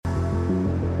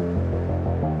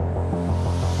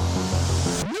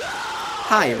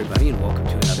Hi, everybody, and welcome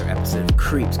to another episode of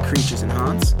Creeps, Creatures, and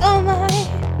Haunts. Oh my!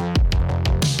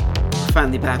 We're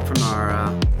finally back from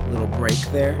our little break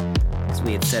there. As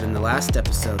we had said in the last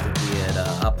episode that we had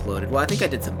uploaded. Well, I think I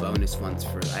did some bonus ones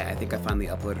for. I think I finally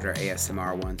uploaded our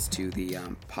ASMR ones to the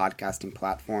podcasting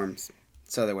platforms.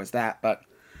 So there was that. But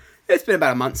it's been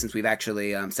about a month since we've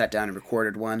actually sat down and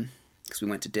recorded one because we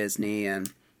went to Disney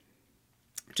and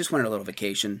just wanted a little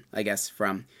vacation, I guess,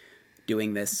 from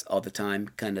doing this all the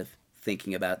time, kind of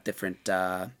thinking about different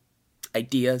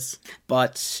ideas.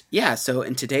 But yeah, so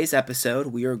in today's episode,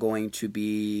 we are going to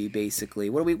be basically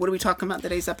what are we talking about in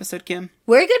today's episode, Kim?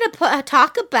 We're gonna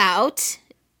talk about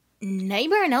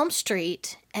Nightmare on Elm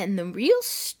Street and the real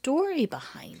story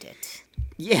behind it.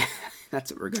 Yeah,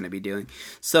 that's what we're going to be doing.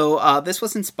 So this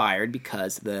was inspired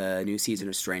because the new season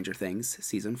of Stranger Things,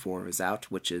 season 4, is out,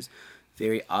 which is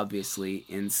very obviously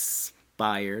inspired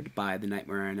by the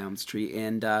Nightmare on Elm Street,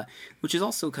 and which is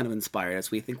also kind of inspired us.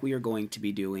 We think we are going to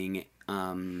be doing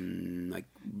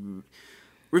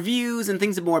reviews and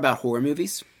things more about horror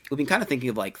movies. We've been kind of thinking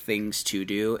of like things to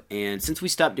do, and since we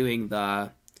stopped doing because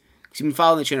you've been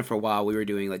following the channel for a while, we were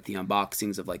doing like the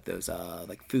unboxings of like those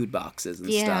like food boxes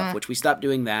and stuff, which we stopped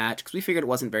doing that because we figured it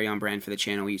wasn't very on brand for the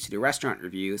channel. We used to do restaurant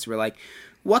reviews. We're like,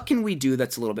 what can we do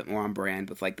that's a little bit more on brand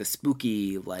with like the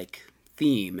spooky like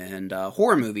theme, and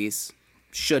horror movies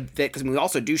should fit because we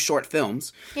also do short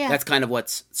films. Yeah. That's kind of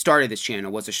what's started this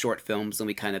channel, was the short films, and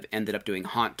we kind of ended up doing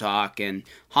Haunt Talk, and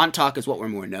Haunt Talk is what we're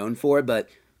more known for, but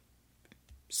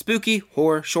spooky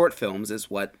horror short films is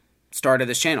what started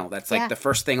this channel. That's like the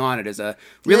first thing on it is a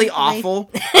really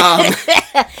awful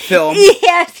film.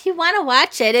 Yeah, if you want to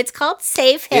watch it, it's called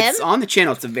Save Him. It's on the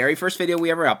channel. It's the very first video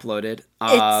we ever uploaded.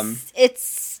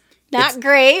 It's not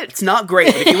great. It's not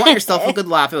great, but if you want yourself a good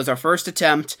laugh, it was our first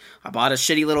attempt. I bought a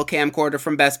shitty little camcorder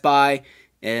from Best Buy,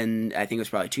 and I think it was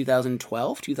probably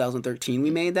 2012, 2013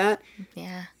 we made that.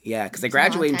 Yeah. Yeah, because I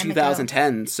graduated in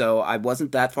 2010, so I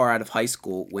wasn't that far out of high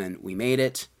school when we made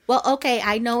it. Well, okay,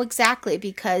 I know exactly,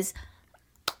 because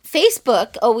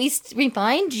Facebook always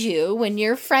reminds you when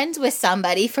you're friends with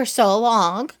somebody for so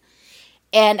long.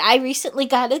 And I recently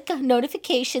got a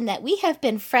notification that we have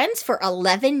been friends for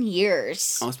 11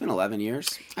 years. Oh, it's been 11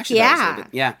 years? Actually,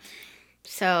 yeah.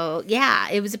 So, yeah,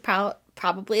 it was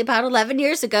probably about 11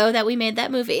 years ago that we made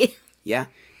that movie. Yeah,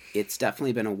 it's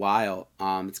definitely been a while.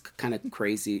 It's kind of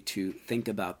crazy to think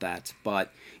about that.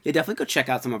 But yeah, definitely go check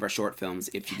out some of our short films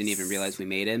if you didn't even realize we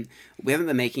made it. We haven't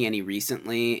been making any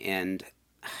recently, and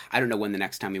I don't know when the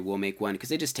next time we will make one, because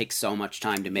they just take so much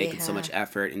time to make and so much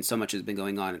effort, and so much has been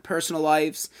going on in personal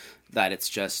lives that it's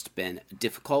just been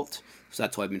difficult. So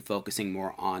that's why I've been focusing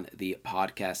more on the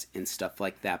podcast and stuff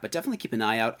like that. But definitely keep an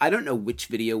eye out. I don't know which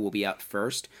video will be out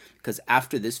first, because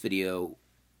after this video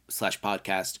 /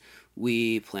 podcast,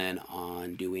 we plan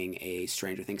on doing a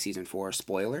Stranger Things Season 4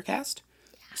 spoiler cast.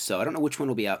 So I don't know which one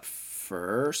will be out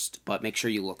first, but make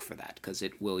sure you look for that, because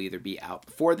it will either be out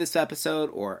before this episode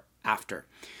or after.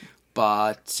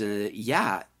 But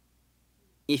yeah,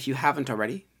 if you haven't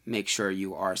already, make sure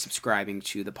you are subscribing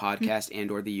to the podcast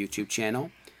and or the YouTube channel,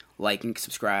 liking,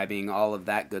 subscribing, all of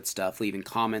that good stuff, leaving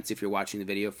comments if you're watching the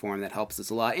video form. That helps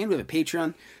us a lot. And we have a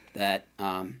Patreon that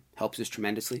helps us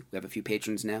tremendously. We have a few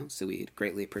patrons now, so we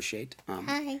greatly appreciate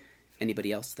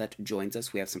anybody else that joins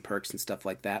us. We have some perks and stuff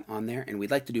like that on there, and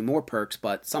we'd like to do more perks,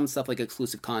 but some stuff like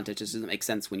exclusive content just doesn't make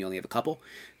sense when you only have a couple,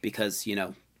 because, you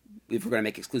know, if we're going to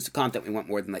make exclusive content, we want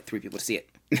more than like 3 people to see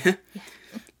it.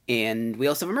 And we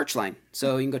also have a merch line,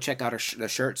 so you can go check out the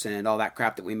shirts and all that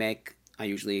crap that we make. I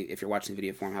usually, if you're watching the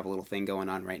video form, have a little thing going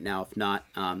on right now. If not,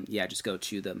 just go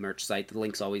to the merch site. The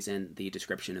link's always in the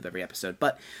description of every episode.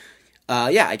 But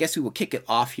I guess we will kick it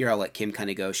off here. I'll let Kim kind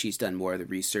of go. She's done more of the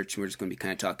research, and we're just going to be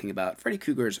kind of talking about Freddy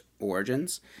Krueger's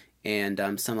origins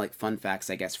and some like fun facts,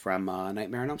 I guess, from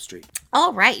Nightmare on Elm Street.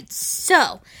 All right,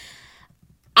 so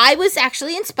I was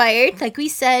actually inspired. Like we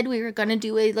said, we were going to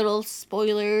do a little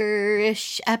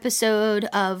spoiler-ish episode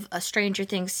of Stranger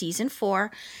Things Season 4.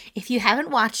 If you haven't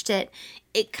watched it,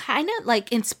 it kind of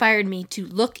like inspired me to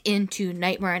look into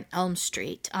Nightmare on Elm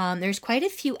Street. There's quite a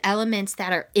few elements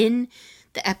that are in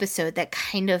the episode that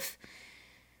kind of,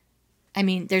 I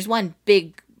mean, there's one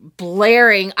big,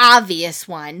 blaring, obvious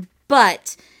one,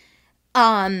 but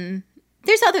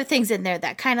there's other things in there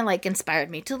that kind of like inspired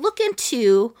me to look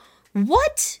into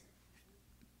what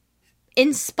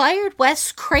inspired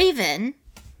Wes Craven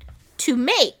to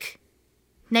make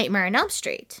Nightmare on Elm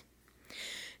Street.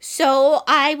 So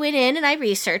I went in and I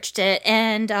researched it,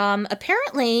 and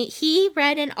apparently he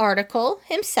read an article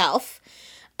himself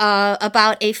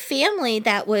about a family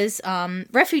that was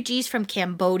refugees from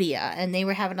Cambodia, and they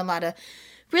were having a lot of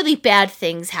really bad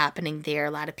things happening there.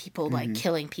 A lot of people like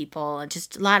killing people and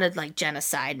just a lot of like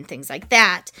genocide and things like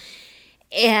that.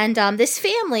 And this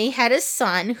family had a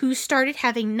son who started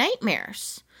having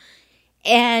nightmares.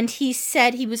 And he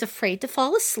said he was afraid to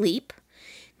fall asleep,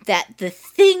 that the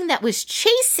thing that was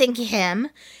chasing him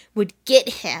would get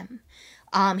him.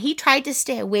 He tried to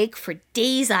stay awake for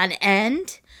days on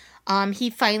end. He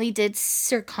finally did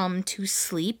succumb to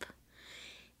sleep.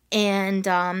 And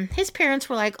his parents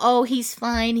were like, oh, he's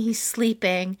fine, he's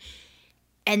sleeping.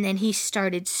 And then he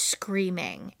started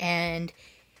screaming. And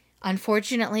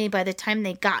unfortunately, by the time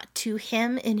they got to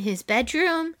him in his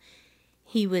bedroom,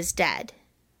 he was dead.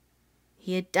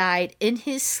 He had died in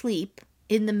his sleep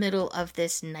in the middle of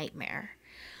this nightmare.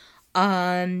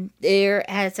 There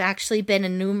has actually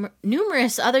been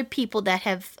numerous other people that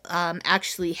have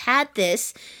actually had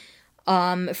this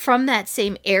from that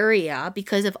same area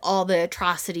because of all the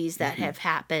atrocities that have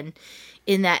happened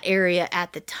in that area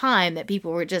at the time, that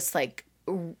people were just like,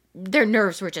 their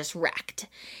nerves were just wrecked.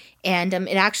 And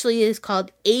it actually is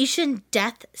called Asian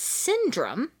Death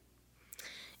Syndrome.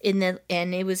 And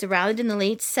it was around in the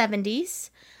late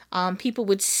 70s. People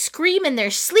would scream in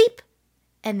their sleep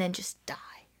and then just die.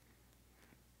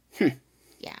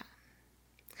 Yeah.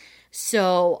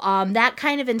 So that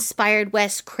kind of inspired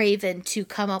Wes Craven to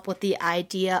come up with the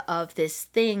idea of this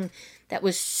thing that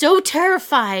was so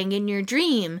terrifying in your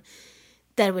dream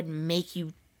that it would make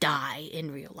you die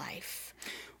in real life.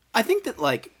 I think that,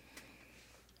 like,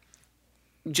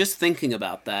 just thinking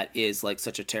about that is, like,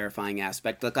 such a terrifying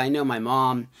aspect. Like, I know my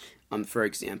mom, for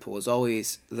example, was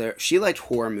always there. She liked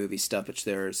horror movie stuff, which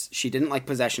she didn't like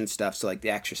possession stuff, so, like,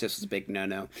 The Exorcist was a big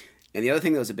no-no. And the other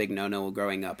thing that was a big no-no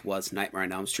growing up was Nightmare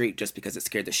on Elm Street, just because it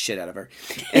scared the shit out of her.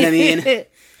 And I mean, it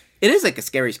is like a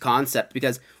scary concept,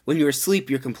 because when you're asleep,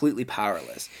 you're completely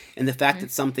powerless. And the fact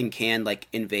that something can, like,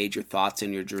 invade your thoughts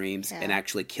and your dreams and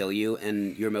actually kill you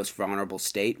in your most vulnerable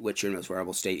state, which your most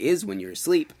vulnerable state is when you're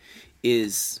asleep,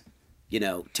 is, you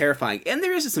know, terrifying. And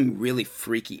there is some really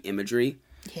freaky imagery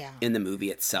in the movie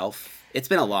itself. It's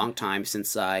been a long time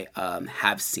since I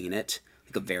have seen it,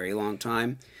 like a very long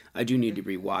time. I do need to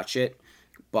rewatch it,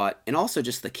 and also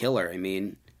just the killer. I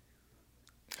mean,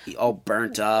 he all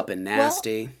burnt up and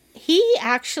nasty. Well, he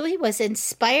actually was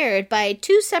inspired by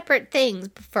two separate things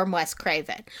from Wes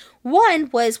Craven. One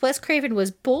was Wes Craven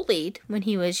was bullied when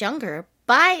he was younger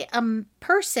by a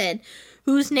person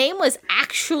whose name was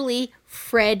actually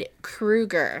Fred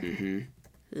Krueger.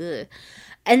 Ugh.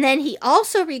 And then he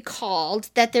also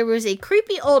recalled that there was a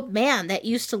creepy old man that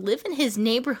used to live in his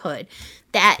neighborhood,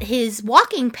 that his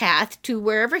walking path to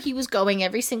wherever he was going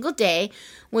every single day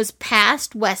was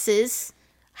past Wes's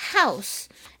house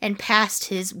and past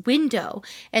his window.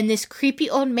 And this creepy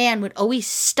old man would always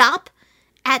stop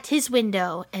at his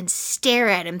window and stare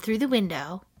at him through the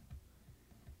window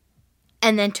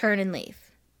and then turn and leave.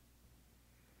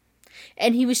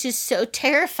 And he was just so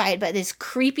terrified by this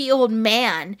creepy old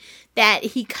man that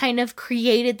he kind of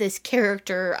created this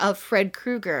character of Freddy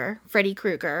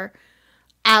Krueger,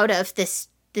 out of this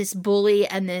bully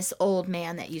and this old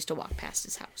man that used to walk past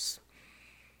his house.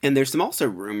 And there's some also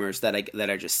rumors that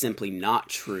are just simply not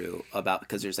true about,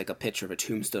 because there's like a picture of a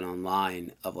tombstone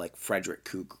online of like Frederick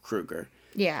Krueger.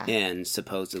 Yeah. And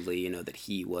supposedly, you know, that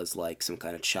he was like some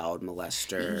kind of child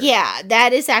molester. Yeah,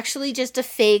 that is actually just a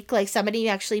fake, like somebody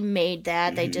actually made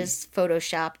that. They just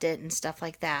photoshopped it and stuff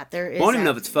like that. There is I don't even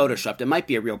know if it's photoshopped. It might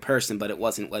be a real person, but it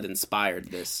wasn't what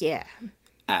inspired this. Yeah.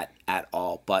 At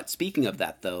all. But speaking of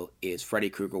that, though, is Freddy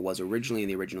Krueger was originally in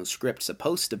the original script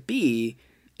supposed to be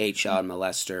a child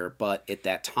molester, but at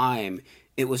that time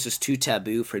it was just too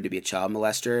taboo for him to be a child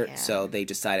molester, so they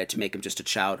decided to make him just a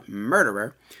child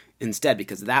murderer instead,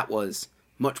 because that was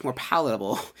much more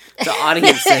palatable to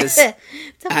audiences.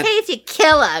 It's okay if you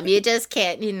kill him, you just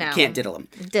can't, Can't diddle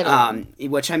him.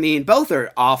 Which, I mean, both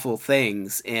are awful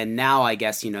things, and now I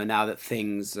guess, now that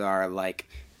things are like,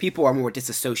 people are more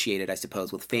disassociated, I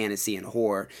suppose, with fantasy and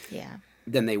horror. Yeah.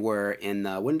 Than they were in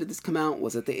when did this come out?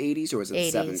 Was it the 80s or was it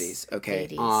the 70s? Okay.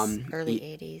 80s, early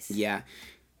 80s. Yeah.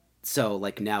 So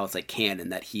like now it's like canon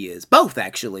that he is both,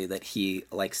 actually, that he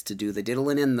likes to do the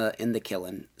diddling and the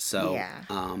killing. So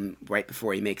right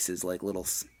before he makes his like little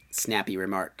snappy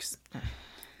remarks.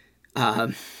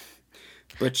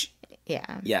 Which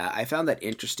yeah, I found that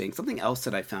interesting. Something else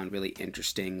that I found really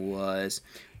interesting was,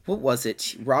 what was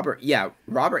it? Robert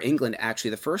Englund,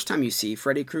 actually, the first time you see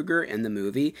Freddy Krueger in the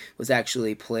movie was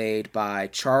actually played by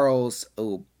Charles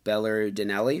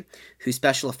Bellardinelli, whose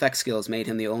special effects skills made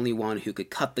him the only one who could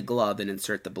cut the glove and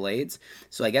insert the blades.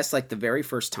 So I guess like the very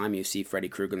first time you see Freddy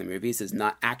Krueger in the movies is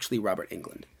not actually Robert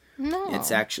Englund. No.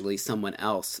 It's actually someone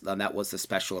else that was the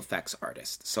special effects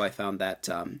artist. So I found that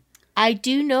I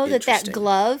do know that interesting.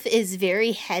 glove is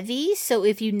very heavy. So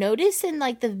if you notice in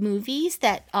like the movies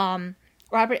that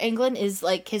Robert Englund is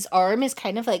like his arm is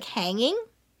kind of like hanging,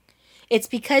 it's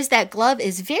because that glove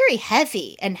is very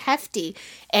heavy and hefty,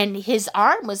 and his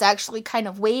arm was actually kind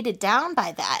of weighted down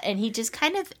by that, and he just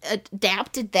kind of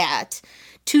adapted that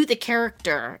to the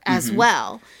character as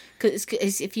well.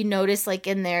 Because if you notice, like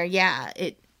in there, yeah,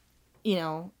 it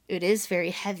is very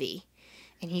heavy.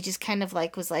 And he just kind of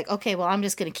like was like, okay, well, I'm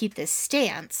just going to keep this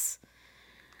stance.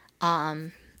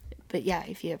 But yeah,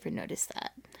 if you ever notice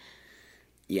that.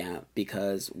 Yeah,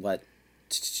 because what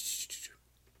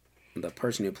the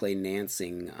person who played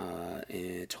Nansing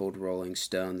told Rolling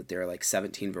Stone that there are like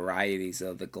 17 varieties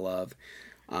of the glove.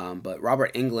 But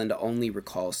Robert Englund only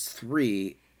recalls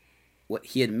 3. What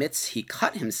he admits he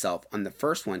cut himself on the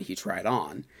first one he tried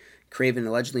on. Craven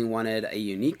allegedly wanted a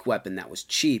unique weapon that was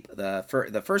cheap.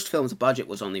 The first film's budget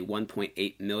was only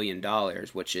 $1.8 million,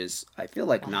 which is, I feel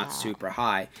like, not super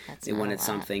high. They wanted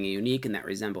something unique and that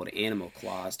resembled animal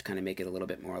claws to kind of make it a little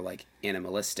bit more like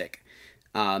animalistic.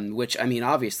 Which, I mean,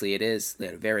 obviously it is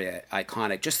very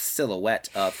iconic. Just the silhouette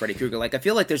of Freddy Krueger. Like, I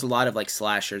feel like there's a lot of, like,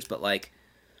 slashers, but, like,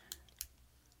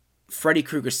 Freddy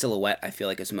Krueger's silhouette, I feel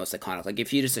like, is most iconic. Like,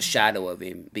 if you just a shadow of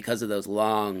him, because of those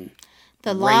long...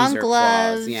 The long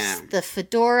gloves, yeah. The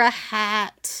fedora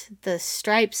hat, the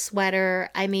striped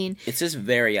sweater. I mean... It's just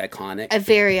very iconic.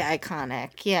 Very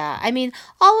iconic, yeah. I mean,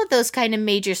 all of those kind of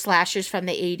major slashers from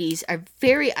the 80s are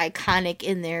very iconic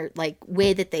in their, like,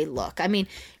 way that they look. I mean,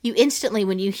 you instantly,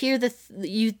 when you hear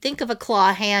you think of a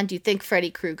claw hand, you think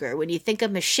Freddy Krueger. When you think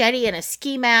of machete and a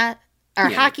ski mat or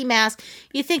hockey mask,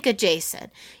 you think of Jason.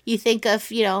 You think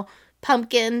of,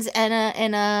 pumpkins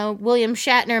and a William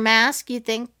Shatner mask, you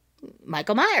think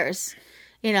Michael Myers,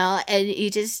 and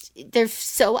they're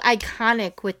so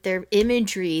iconic with their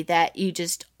imagery that you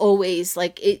just always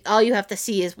all you have to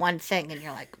see is one thing and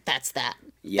you're like, that's that.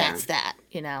 Yeah. That's that,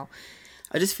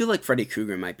 I just feel like Freddy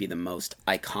Krueger might be the most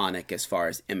iconic as far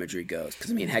as imagery goes.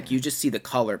 Because, I mean, heck, you just see the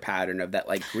color pattern of that,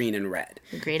 like, green and red.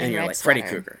 And you're like, Freddy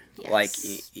Krueger. Yes. Like,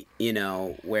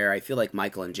 where I feel like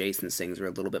Michael and Jason's things are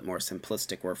a little bit more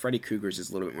simplistic, where Freddy Krueger's is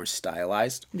a little bit more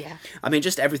stylized. Yeah. I mean,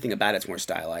 just everything about it's more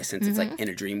stylized since it's, like, in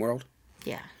a dream world.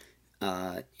 Yeah.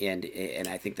 And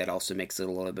I think that also makes it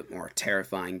a little bit more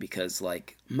terrifying because,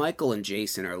 like, Michael and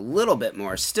Jason are a little bit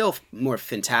more, still more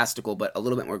fantastical, but a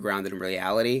little bit more grounded in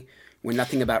reality. Where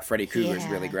nothing about Freddy Krueger is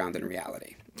really grounded in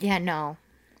reality. Yeah, no.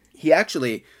 He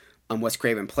actually, Wes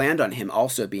Craven planned on him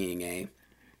also being a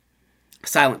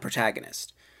silent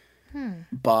protagonist.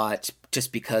 But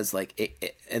just because,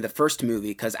 like, in the first movie,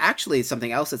 because actually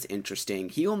something else that's interesting,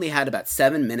 he only had about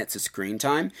 7 minutes of screen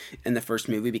time in the first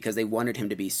movie because they wanted him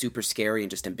to be super scary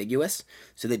and just ambiguous.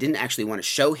 So they didn't actually want to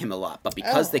show him a lot. But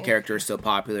because the character is so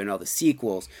popular in all the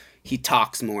sequels, he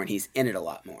talks more and he's in it a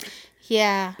lot more.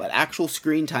 Yeah. But actual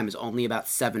screen time is only about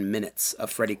 7 minutes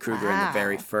of Freddy Krueger in the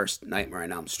very first Nightmare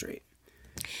on Elm Street.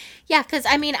 Yeah, because,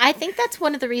 I mean, I think that's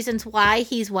one of the reasons why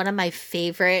he's one of my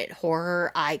favorite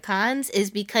horror icons is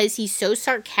because he's so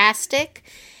sarcastic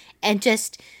and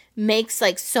just makes,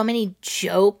 like, so many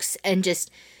jokes and just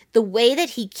the way that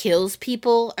he kills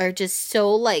people are just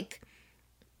so, like,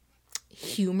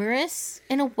 humorous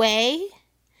in a way.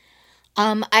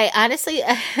 I honestly,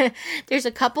 there's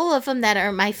a couple of them that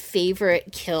are my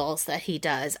favorite kills that he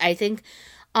does. I think,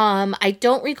 I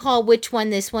don't recall which one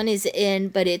this one is in,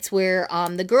 but it's where,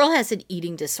 the girl has an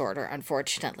eating disorder,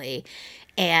 unfortunately.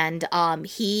 And,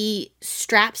 he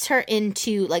straps her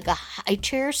into like a high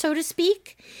chair, so to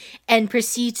speak, and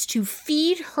proceeds to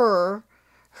feed her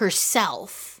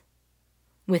herself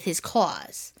with his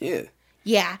claws. Yeah.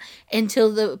 Yeah,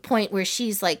 until the point where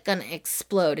she's, like, gonna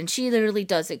explode. And she literally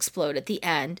does explode at the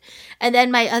end. And then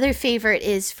my other favorite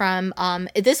is from,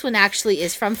 this one actually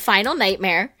is from Final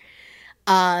Nightmare.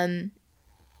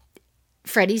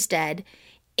 Freddy's dead.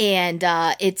 And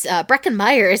it's Breckin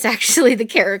Meyer is actually the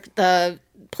character,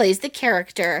 plays the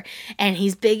character. And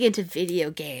he's big into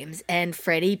video games. And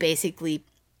Freddy basically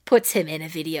puts him in a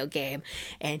video game,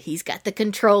 and he's got the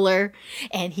controller,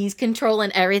 and he's controlling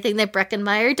everything that Breckin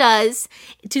Meyer does,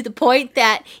 to the point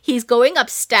that he's going up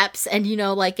steps, and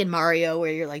like in Mario,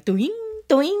 where you're like, doing,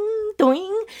 doing,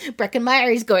 doing, Breckin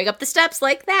Meyer is going up the steps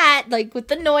like that, like with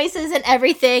the noises and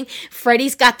everything.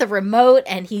 Freddy's got the remote,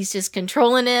 and he's just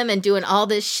controlling him and doing all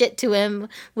this shit to him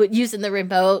with using the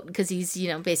remote, because he's,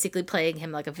 basically playing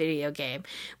him like a video game,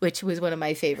 which was one of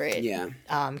my favorite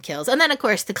kills. And then, of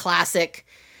course, the classic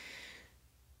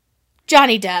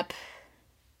Johnny Depp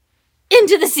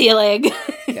into the ceiling.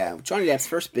 Yeah, Johnny Depp's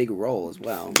first big role as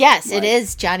well. Yes, it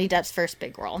is Johnny Depp's first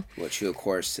big role. Which, of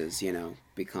course, has,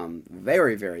 become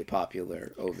very, very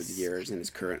popular over the years and is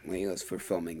currently, as for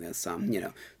filming this,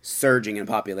 surging in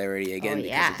popularity again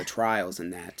because of the trials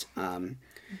and that.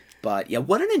 But, yeah,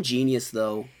 what an ingenious,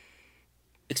 though,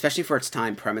 especially for its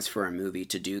time, premise for a movie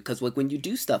to do. Because when you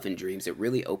do stuff in dreams, it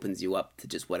really opens you up to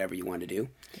just whatever you want to do.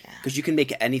 Because you can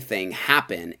make anything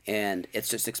happen, and it's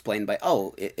just explained by,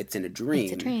 it's in a dream.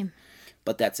 It's a dream.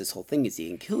 But that's this whole thing, is he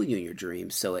can kill you in your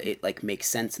dreams, so it, makes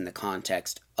sense in the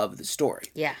context of the story.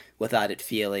 Yeah. Without it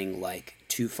feeling,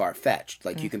 too far-fetched.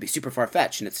 You can be super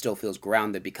far-fetched, and it still feels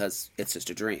grounded because it's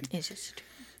just a dream. It's just a dream.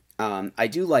 I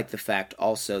do like the fact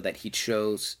also that he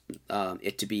chose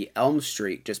it to be Elm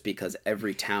Street just because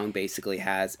every town basically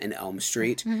has an Elm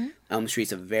Street. Mm-hmm. Elm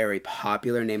Street's a very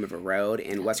popular name of a road,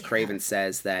 and Wes Craven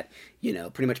says that,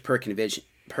 pretty much per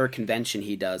convention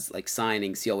he does,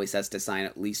 signings, he always has to sign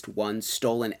at least one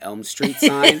stolen Elm Street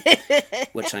sign,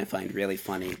 which I find really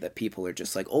funny that people are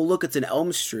just like, oh, look, it's an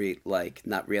Elm Street,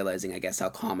 not realizing, I guess, how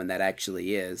common that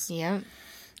actually is. Yeah.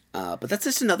 But that's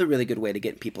just another really good way to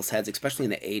get in people's heads, especially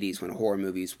in the 80s when horror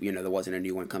movies, there wasn't a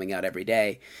new one coming out every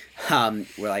day. We're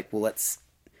like, well, let's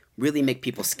really make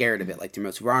people scared of it. The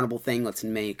most vulnerable thing, let's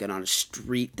make it on a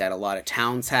street that a lot of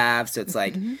towns have. So it's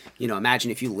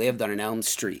imagine if you lived on an Elm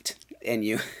Street and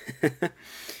you...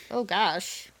 Oh,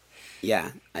 gosh.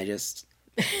 Yeah, there's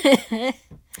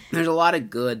a lot of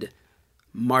good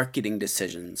marketing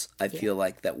decisions, I feel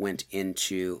like, that went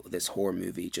into this horror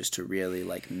movie just to really,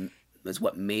 is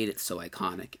what made it so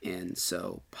iconic and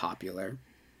so popular.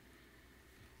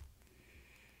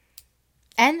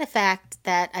 And the fact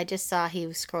that I just saw he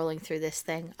was scrolling through this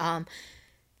thing. The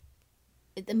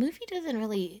movie doesn't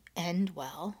really end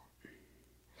well.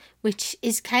 Which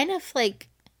is kind of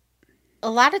a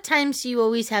lot of times you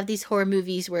always have these horror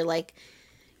movies where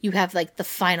you have the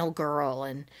final girl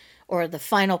or the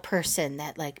final person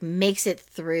that makes it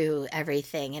through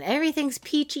everything and everything's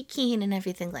peachy keen and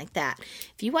everything like that.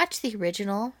 If you watch the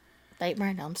original Nightmare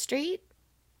on Elm Street,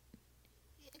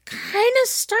 it kind of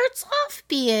starts off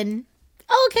being,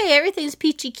 okay, everything's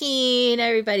peachy keen,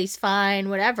 everybody's fine,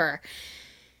 whatever.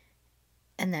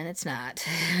 And then it's not.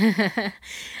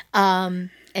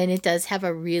 And it does have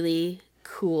a really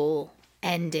cool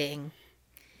ending.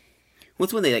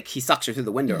 What's when he sucks her through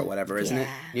the window or whatever, isn't it?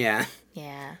 Yeah.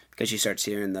 Yeah. Because she starts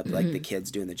hearing the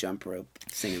kids doing the jump rope,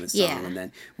 singing the song, and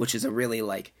then, which is a really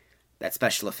that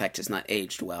special effect has not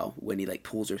aged well when he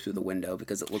pulls her through the window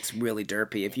because it looks really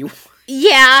derpy. If you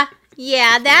that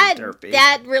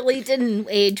really didn't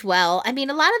age well. I mean,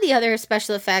 a lot of the other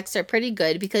special effects are pretty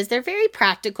good because they're very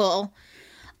practical.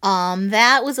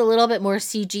 That was a little bit more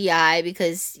CGI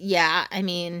because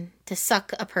to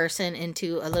suck a person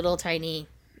into a little tiny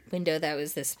window that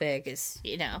was this big is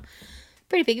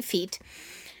pretty big feat.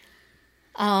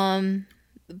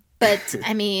 But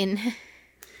I mean,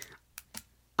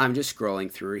 I'm just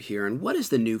scrolling through here, and what is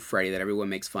the new Freddy that everyone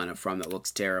makes fun of from that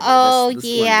looks terrible? Oh, this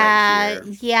yeah. One right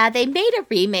here. Yeah, they made a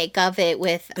remake of it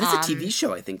with... But it's a TV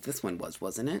show, I think this one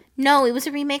wasn't it? No, it was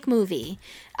a remake movie.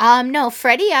 No,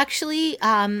 Freddy actually,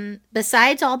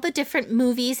 besides all the different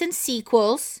movies and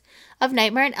sequels of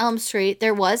Nightmare on Elm Street,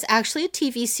 there was actually a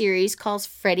TV series called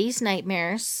Freddy's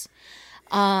Nightmares,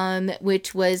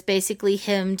 which was basically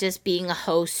him just being a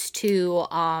host to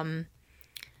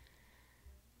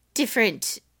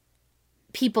different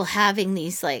people having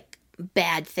these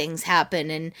bad things happen,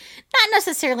 and not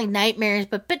necessarily nightmares,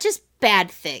 but just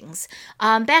bad things.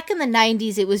 Back in the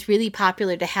 90s, it was really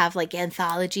popular to have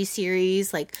anthology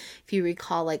series, if you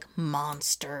recall,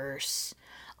 Monsters.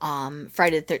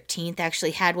 Friday the 13th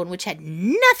actually had one which had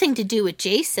nothing to do with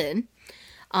Jason.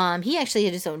 He actually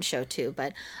had his own show too,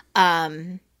 but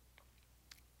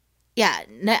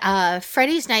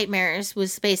Freddy's Nightmares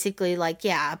was basically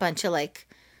a bunch of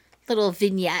little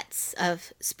vignettes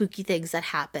of spooky things that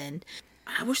happened.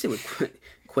 I wish they would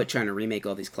quit trying to remake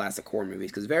all these classic horror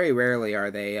movies, because very rarely are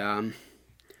they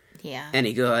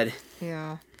any good.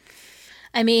 Yeah.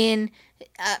 I mean,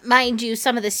 mind you,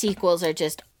 some of the sequels are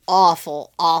just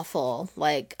awful.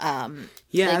 Even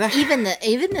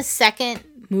the second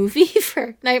movie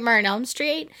for Nightmare on Elm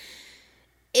Street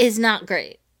is not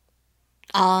great.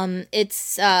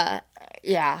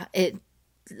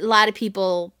 A lot of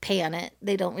people pay on it.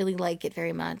 They don't really like it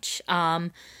very much.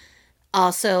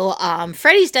 Also,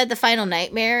 Freddy's Dead: The Final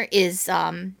Nightmare is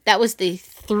that was the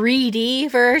 3D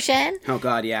version. Oh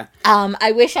God, yeah.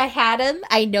 I wish I had them.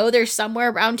 I know they're somewhere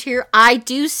around here. I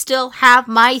do still have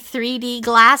my 3D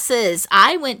glasses.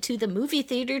 I went to the movie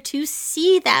theater to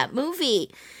see that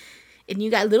movie. and you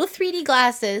got little 3D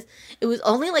glasses. It was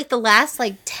only like the last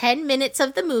like 10 minutes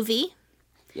of the movie.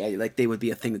 Yeah, like they would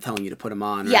be a thing telling you to put them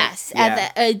on, right? Yes,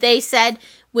 Yeah. and they said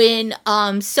when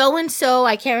so and so,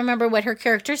 I can't remember what her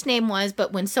character's name was,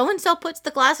 but when so and so puts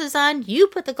the glasses on, you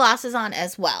put the glasses on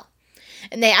as well.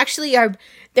 And they actually are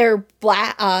they're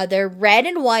black, they're red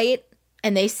and white,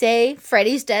 and they say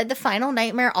Freddy's dead, the final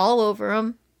nightmare all over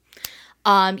them.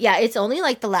 Yeah, it's only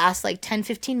like the last like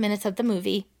 10-15 minutes of the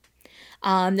movie.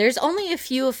 There's only a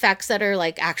few effects that are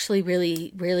like actually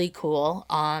really really cool.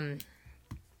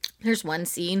 There's one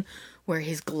scene where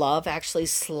his glove actually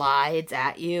slides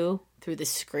at you through the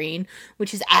screen,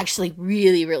 which is actually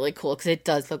really, really cool because it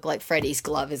does look like Freddy's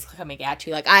glove is coming at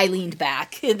you. Like, I leaned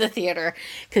back in the theater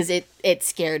because it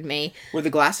scared me. Were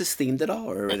the glasses themed at all,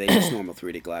 or were they just normal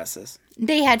 3D glasses?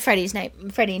 They had Freddy night.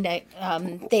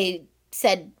 They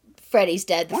said Freddy's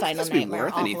dead, the final Wouldn't those be nightmare.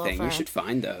 worth all anything? over. We should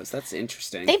find those. That's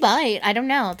interesting. They might. I don't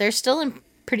know. They're still in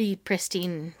pretty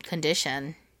pristine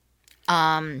condition.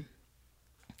 But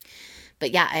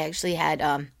yeah, I actually had,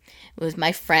 it was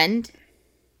my friend,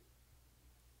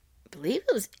 I believe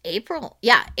it was April.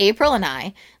 Yeah, April and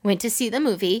I went to see the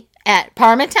movie at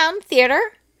Parmatown Theater,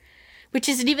 which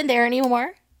isn't even there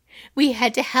anymore. We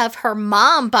had to have her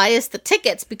mom buy us the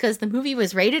tickets because the movie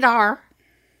was rated R.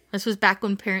 This was back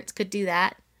when parents could do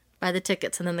that, buy the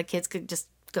tickets, and then the kids could just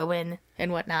go in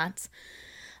and whatnots.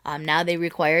 Now they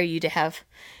require you to have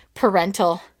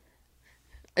parental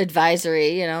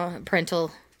advisory,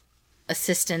 parental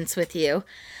assistance with you.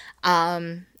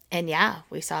 And yeah,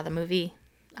 we saw the movie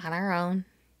on our own.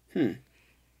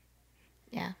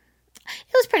 Yeah.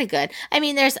 It was pretty good. I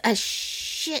mean, there's a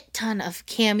shit ton of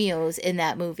cameos in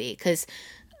that movie because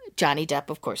Johnny Depp,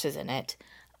 of course, is in it.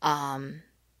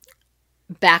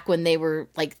 Back when they were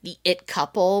like the it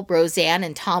couple, Roseanne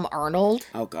and Tom Arnold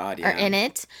Oh, God, yeah. are in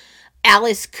it.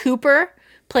 Alice Cooper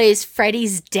plays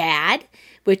Freddy's dad,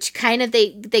 which kind of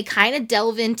they kind of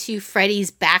delve into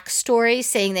Freddy's backstory,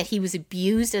 saying that he was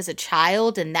abused as a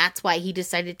child and that's why he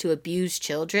decided to abuse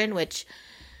children, which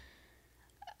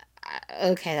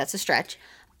okay, that's a stretch.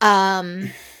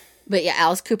 But yeah,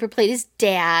 Alice Cooper played his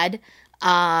dad.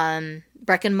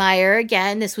 Breckin Meyer,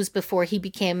 again, this was before he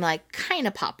became like kind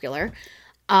of popular.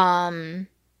 And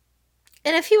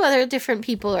a few other different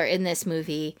people are in this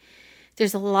movie.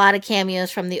 There's a lot of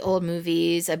cameos from the old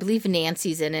movies. I believe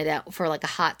Nancy's in it for like a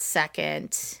hot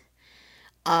second.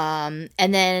 And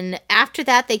then after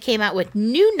that, they came out with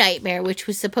New Nightmare, which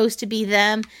was supposed to be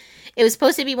them. It was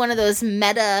supposed to be one of those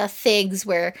meta things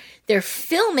where they're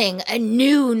filming a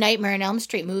new Nightmare on Elm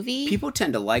Street movie. People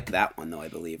tend to like that one, though, I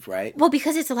believe, right? Well,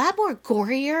 because it's a lot more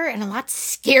gorier and a lot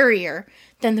scarier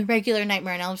than the regular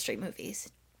Nightmare on Elm Street movies.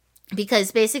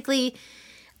 Because basically,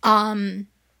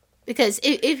 because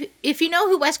if you know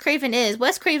who Wes Craven is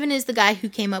the guy who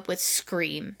came up with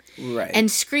Scream. Right.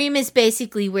 And Scream is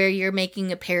basically where you're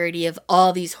making a parody of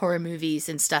all these horror movies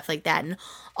and stuff like that. And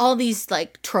all these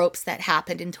like tropes that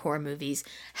happened in horror movies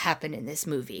happen in this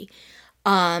movie.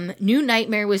 New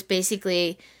Nightmare was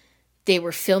basically, they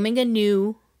were filming a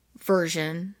new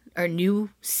version or new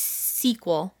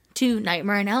sequel to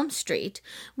Nightmare on Elm Street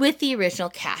with the original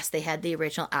cast. They had the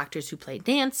original actors who played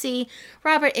Nancy.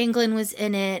 Robert Englund was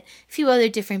in it. A few other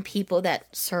different people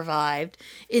that survived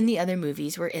in the other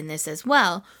movies were in this as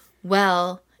well.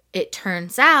 Well, it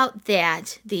turns out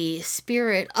that the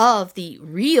spirit of the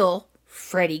real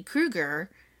Freddy Krueger,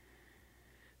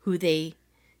 who they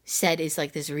said is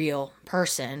like this real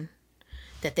person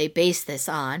that they based this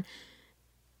on,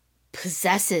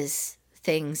 possesses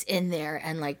things in there.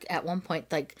 And like at one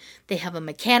point, like they have a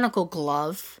mechanical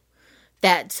glove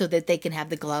that so that they can have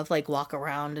the glove like walk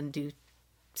around and do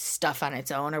stuff on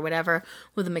its own or whatever.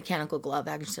 With a mechanical glove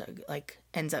actually like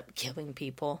ends up killing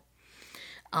people.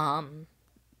 And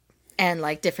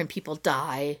like different people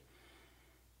die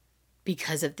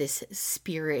because of this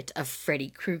spirit of Freddy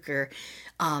Krueger.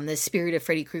 The spirit of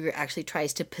Freddy Krueger actually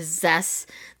tries to possess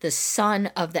the son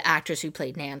of the actress who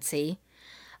played Nancy,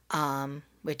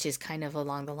 which is kind of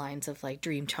along the lines of like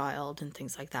Dream Child and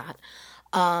things like that.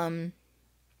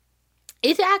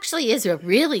 It actually is a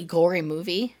really gory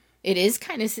movie. It is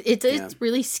kind of, it's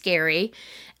really scary.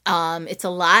 It's a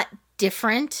lot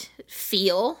different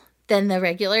feel than the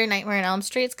regular Nightmare on Elm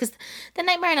Streets, because the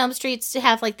Nightmare on Elm Streets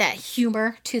have like that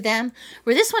humor to them,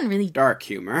 where this one really dark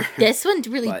humor. This one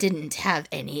really didn't have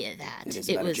any of that. It is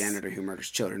about a janitor who murders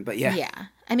children, but yeah. Yeah.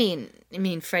 I mean,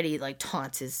 Freddy like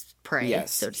taunts his prey,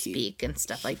 so to speak, and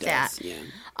stuff like that. Yeah.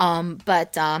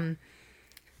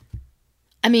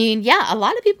 I mean, yeah, a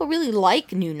lot of people really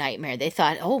like New Nightmare. They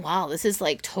thought, oh wow, this is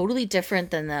like totally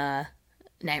different than the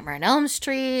Nightmare on Elm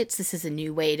Street. This is a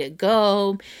new way to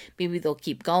go. Maybe they'll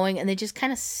keep going. And they just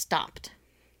kind of stopped.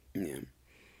 Yeah.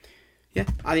 Yeah,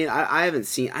 I mean, I haven't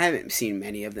seen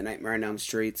many of the Nightmare on Elm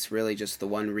Streets, really just the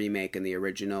one remake and the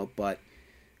original, but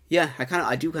yeah,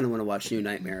 I do kind of want to watch New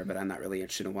Nightmare, but I'm not really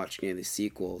interested in watching any of the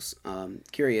sequels.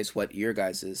 Curious what your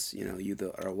guys' you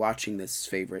that are watching this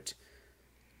favorite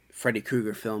Freddy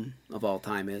Krueger film of all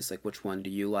time is. Like, which one do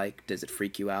you like? Does it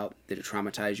freak you out? Did it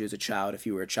traumatize you as a child if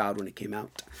you were a child when it came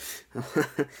out?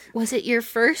 Was it your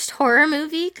first horror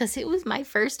movie? Because it was my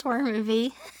first horror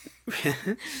movie.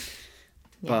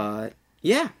 But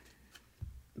yeah,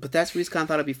 but that's we just kind of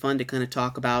thought it'd be fun to kind of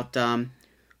talk about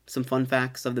some fun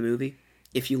facts of the movie.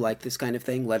 If you like this kind of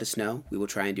thing, let us know. We will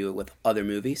try and do it with other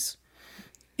movies.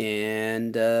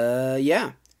 And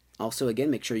yeah, also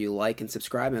again, make sure you like and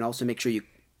subscribe, and also make sure you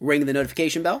ring the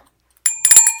notification bell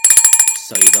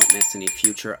so you don't miss any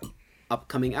future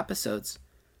upcoming episodes.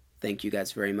 Thank you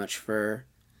guys very much for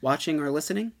watching or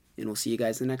listening, and we'll see you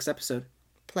guys in the next episode.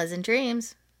 Pleasant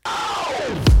dreams.